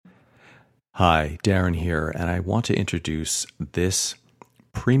Hi, Darren here, and I want to introduce this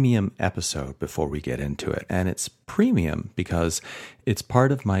premium episode before we get into it. And it's premium because it's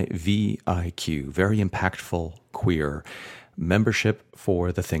part of my VIQ, Very Impactful Queer, membership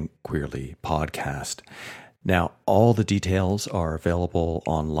for the Think Queerly podcast. Now, all the details are available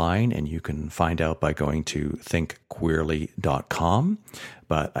online, and you can find out by going to thinkqueerly.com.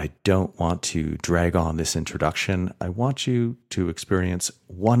 But I don't want to drag on this introduction. I want you to experience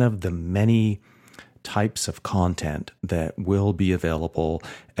one of the many types of content that will be available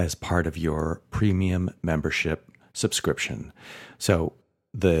as part of your premium membership subscription. So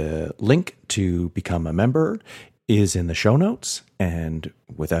the link to become a member is in the show notes. And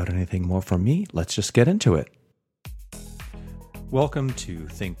without anything more from me, let's just get into it. Welcome to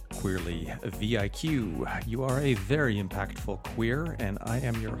Think Queerly VIQ. You are a very impactful queer, and I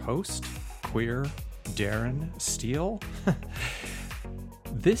am your host, Queer Darren Steele.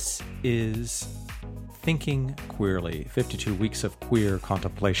 This is Thinking Queerly, 52 Weeks of Queer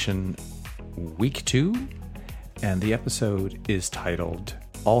Contemplation, Week 2, and the episode is titled,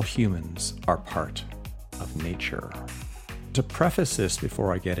 All Humans Are Part of Nature. To preface this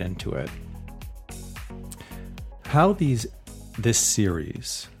before I get into it, how this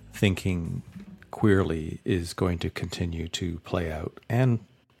series, Thinking Queerly, is going to continue to play out, and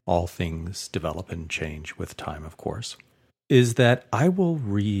all things develop and change with time, of course, is that I will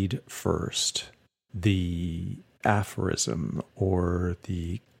read first the aphorism or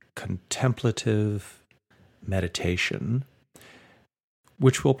the contemplative meditation,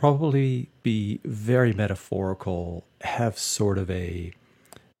 which will probably be very metaphorical, have sort of a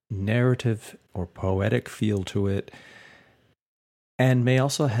narrative or poetic feel to it, and may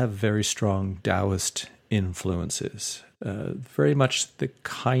also have very strong Taoist influences. Very much the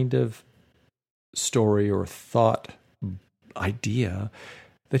kind of story or thought idea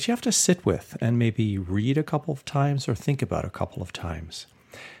that you have to sit with and maybe read a couple of times or think about a couple of times.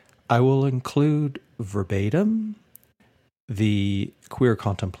 I will include verbatim the queer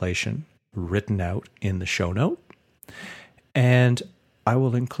contemplation written out in the show note, and I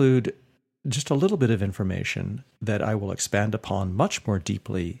will include just a little bit of information that I will expand upon much more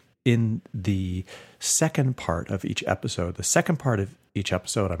deeply in the second part of each episode. The second part of each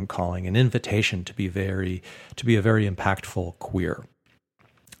episode I'm calling an invitation to be a very impactful queer.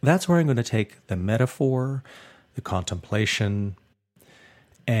 That's where I'm going to take the metaphor, the contemplation,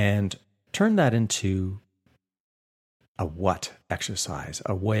 and turn that into a what exercise,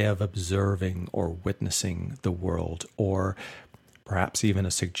 a way of observing or witnessing the world, or perhaps even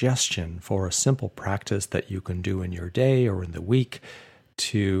a suggestion for a simple practice that you can do in your day or in the week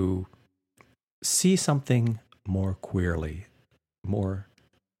to see something more queerly, more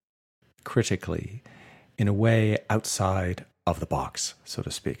critically, in a way outside of the box, so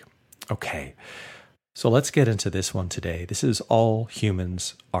to speak. Okay, so let's get into this one today. This is All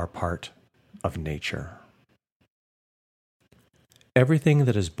Humans Are Part of Nature. Everything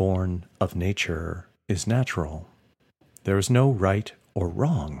that is born of nature is natural. There is no right or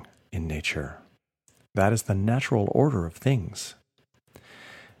wrong in nature. That is the natural order of things.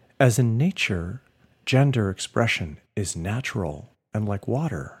 As in nature, gender expression is natural and like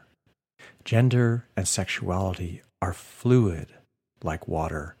water. Gender and sexuality are fluid like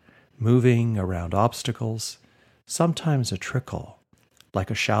water, moving around obstacles, sometimes a trickle,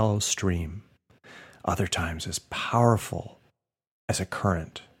 like a shallow stream, other times as powerful as a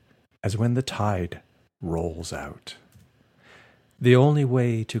current, as when the tide rolls out. The only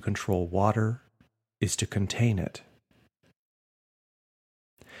way to control water is to contain it.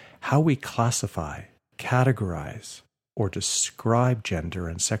 How we classify, categorize, or describe gender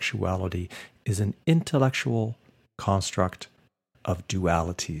and sexuality is an intellectual construct of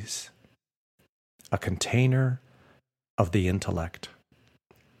dualities, a container of the intellect.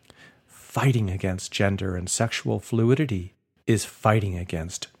 Fighting against gender and sexual fluidity is fighting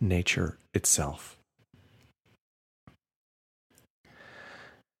against nature itself.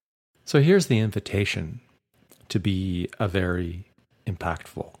 So here's the invitation to be a very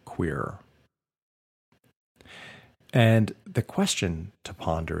impactful queer. And the question to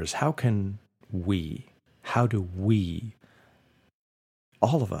ponder is how do we,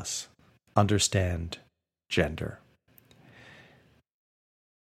 all of us, understand gender?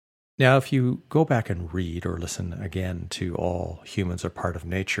 Now, if you go back and read or listen again to All Humans Are Part of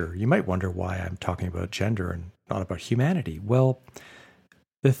Nature, you might wonder why I'm talking about gender and not about humanity. Well,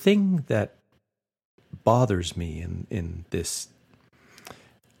 the thing that bothers me in this,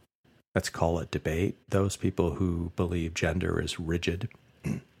 let's call it debate, those people who believe gender is rigid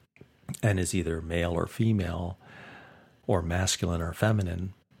and is either male or female or masculine or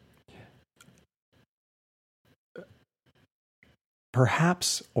feminine,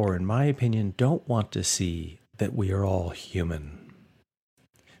 perhaps, or in my opinion, don't want to see that we are all human,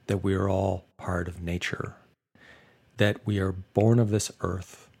 that we are all part of nature, that we are born of this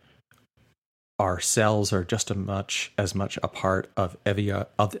earth. Our cells are just as much a part of every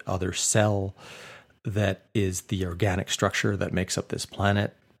other cell that is the organic structure that makes up this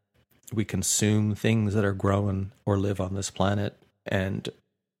planet. We consume things that are grown or live on this planet, and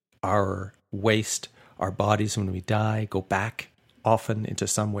our waste, our bodies, when we die, go back often into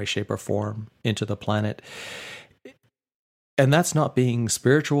some way, shape, or form into the planet. And that's not being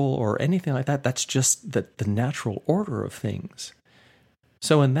spiritual or anything like that. That's just the natural order of things.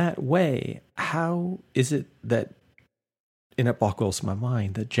 So in that way, how is it that, and it boggles my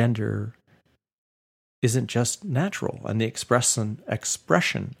mind, that gender isn't just natural, and the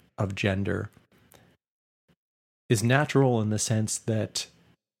expression of gender is natural in the sense that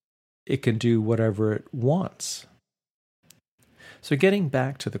it can do whatever it wants. So getting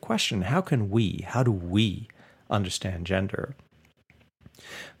back to the question, how do we understand gender?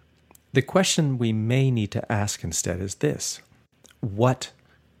 The question we may need to ask instead is this: what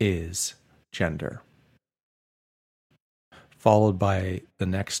is gender? Followed by the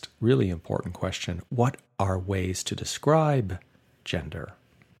next really important question: what are ways to describe gender?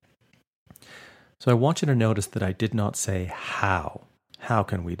 So I want you to notice that I did not say how. How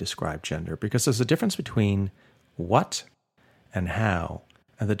can we describe gender? Because there's a difference between what and how,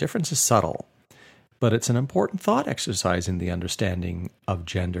 and the difference is subtle. But it's an important thought exercise in the understanding of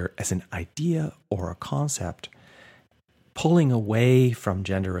gender as an idea or a concept, pulling away from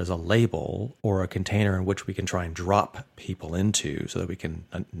gender as a label or a container in which we can try and drop people into so that we can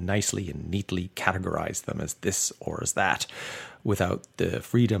nicely and neatly categorize them as this or as that, without the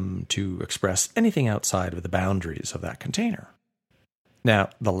freedom to express anything outside of the boundaries of that container. Now,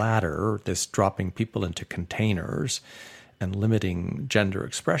 the latter, this dropping people into containers and limiting gender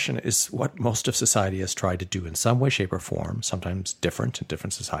expression, is what most of society has tried to do in some way, shape, or form, sometimes different in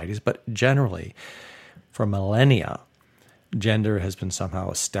different societies, but generally, for millennia, gender has been somehow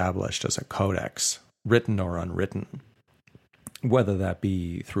established as a codex, written or unwritten, whether that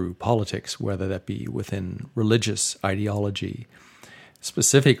be through politics, whether that be within religious ideology,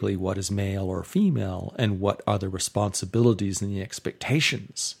 specifically what is male or female, and what are the responsibilities and the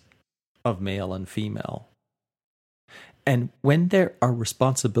expectations of male and female. And when there are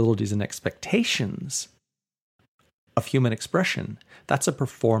responsibilities and expectations of human expression, that's a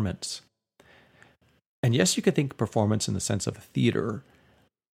performance. And yes, you could think performance in the sense of a theater,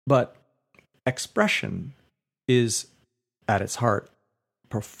 but expression is, at its heart,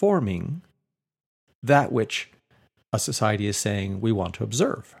 performing that which a society is saying we want to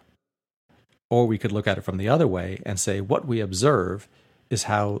observe. Or we could look at it from the other way and say what we observe is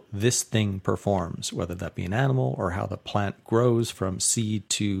how this thing performs, whether that be an animal or how the plant grows from seed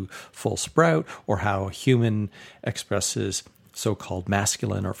to full sprout, or how a human expresses so-called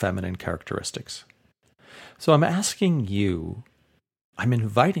masculine or feminine characteristics. So I'm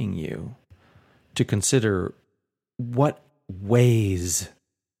inviting you to consider what ways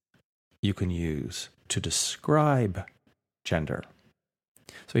you can use to describe gender.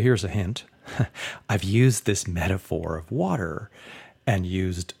 So here's a hint. I've used this metaphor of water and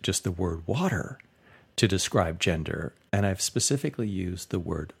used just the word water to describe gender, and I've specifically used the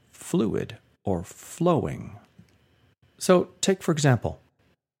word fluid or flowing. So take, for example,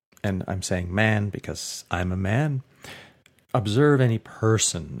 and I'm saying man because I'm a man, observe any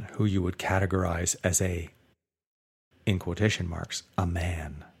person who you would categorize as in quotation marks, a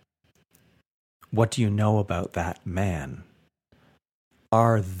man. What do you know about that man?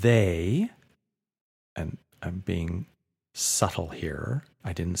 Are they, and I'm being subtle here,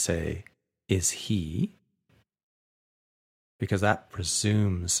 I didn't say, is he, because that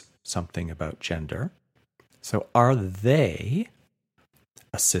presumes something about gender. So are they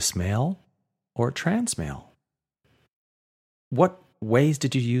a cis male or a trans male? What ways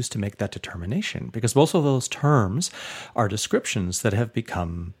did you use to make that determination? Because both of those terms are descriptions that have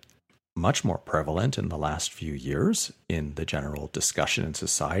become much more prevalent in the last few years in the general discussion in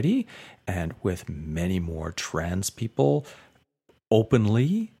society, and with many more trans people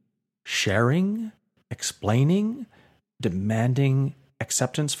openly sharing, explaining, demanding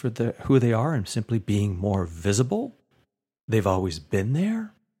acceptance for who they are and simply being more visible. They've always been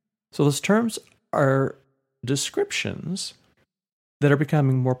there. So those terms are descriptions that are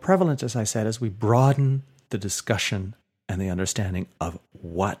becoming more prevalent, as I said, as we broaden the discussion and the understanding of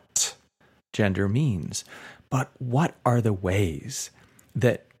what gender means. But what are the ways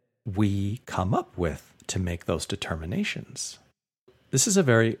that we come up with to make those determinations? This is a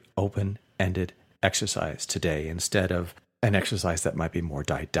very open-ended exercise today. Instead of an exercise that might be more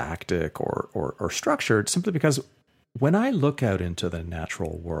didactic or structured, simply because when I look out into the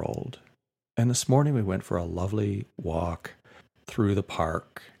natural world, and this morning we went for a lovely walk through the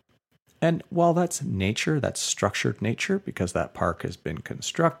park. And while that's nature, that's structured nature, because that park has been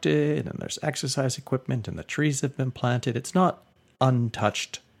constructed and there's exercise equipment and the trees have been planted, it's not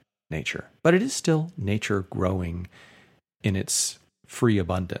untouched nature, but it is still nature growing in its free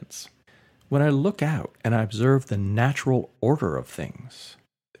abundance. When I look out and I observe the natural order of things,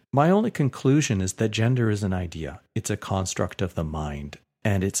 my only conclusion is that gender is an idea. It's a construct of the mind,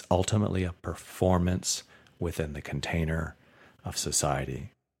 and it's ultimately a performance within the container of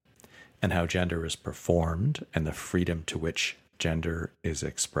society. And how gender is performed and the freedom to which gender is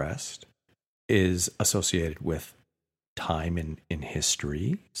expressed is associated with time in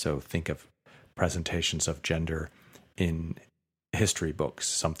history. So think of presentations of gender in history books,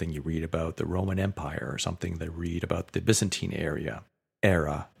 something you read about the Roman Empire or something they read about the Byzantine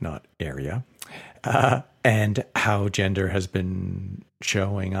era, not area, and how gender has been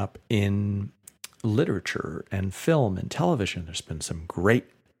showing up in literature and film and television. There's been some great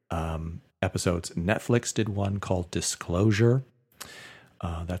episodes. Netflix did one called Disclosure.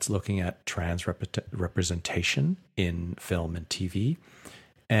 That's looking at trans representation in film and TV.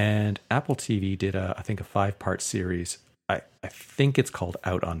 And Apple TV did, I think, a 5-part series. I think it's called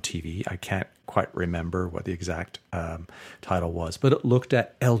Out on TV. I can't quite remember what the exact title was, but it looked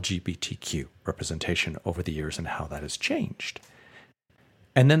at LGBTQ representation over the years and how that has changed.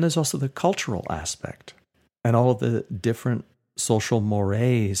 And then there's also the cultural aspect and all of the different social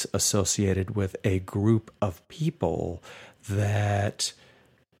mores associated with a group of people that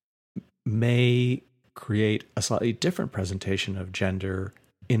may create a slightly different presentation of gender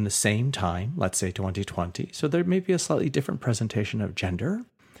in the same time, let's say 2020. So there may be a slightly different presentation of gender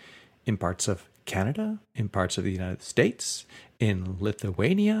in parts of Canada, in parts of the United States, in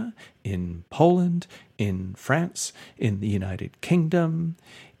Lithuania, in Poland, in France, in the United Kingdom,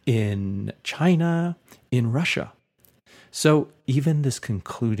 in China, in Russia. So even this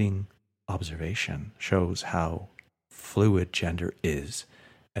concluding observation shows how fluid gender is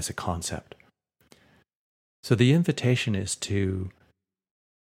as a concept. So the invitation is to,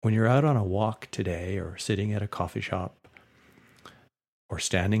 when you're out on a walk today or sitting at a coffee shop or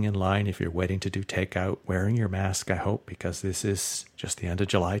standing in line if you're waiting to do takeout, wearing your mask, I hope, because this is just the end of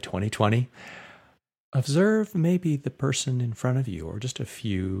July 2020, observe maybe the person in front of you or just a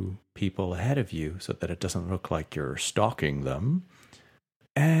few people ahead of you so that it doesn't look like you're stalking them.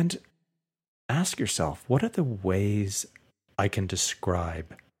 And ask yourself, what are the ways I can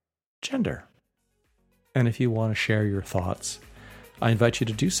describe gender? And if you want to share your thoughts, I invite you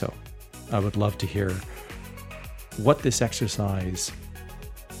to do so. I would love to hear what this exercise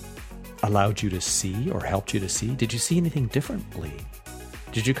allowed you to see or helped you to see. Did you see anything differently?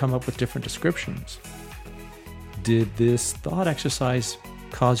 Did you come up with different descriptions? Did this thought exercise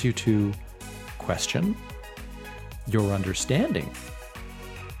cause you to question your understanding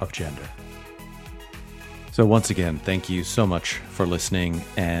of gender? So once again, thank you so much for listening.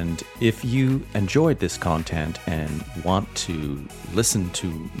 And if you enjoyed this content and want to listen to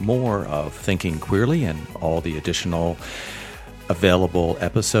more of Thinking Queerly and all the additional available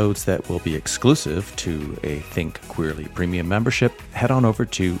episodes that will be exclusive to a Think Queerly premium membership, head on over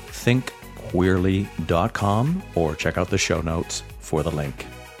to thinkqueerly.com or check out the show notes for the link.